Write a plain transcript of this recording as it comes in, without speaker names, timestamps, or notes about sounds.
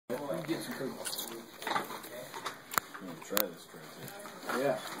Get some cookies. Try this right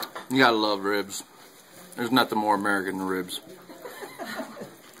Yeah. You gotta love ribs. There's nothing more American than ribs.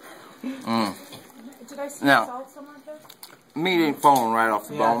 Did I see Now, salt somewhere there? meat ain't falling right off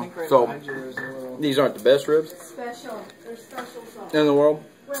the Yeah, I bone. think right So behind you there's a little... these aren't the best ribs Special. They're special salt. in the world,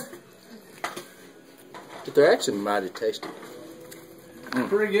 Where? but they're actually mighty tasty.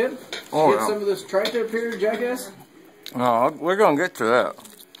 Pretty good. Oh, Get yeah. some of this tri-tip here, Jackass. No, we're gonna get to that.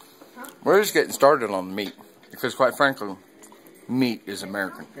 We're just getting started on the meat because, quite frankly, meat is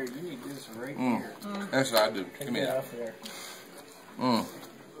American. Here, you need this right here. That's what I do. Give me Get that. off there.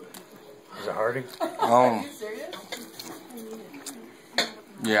 Is it hearty? Are you serious?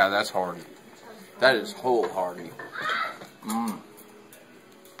 Yeah, that's hearty. That is whole hearty.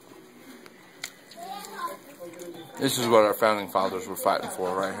 This is what our founding fathers were fighting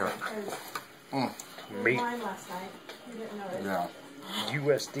for right here. Meat. Mine last night. You didn't know it. Yeah.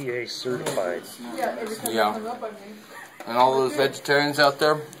 USDA certified. Yeah, every time Yeah. I hung up on me. And all those vegetarians out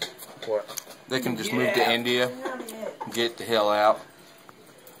there, What? they can just move to India, get the hell out.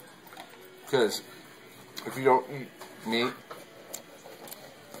 Because if you don't eat meat,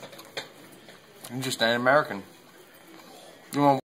 you're just an American. You won't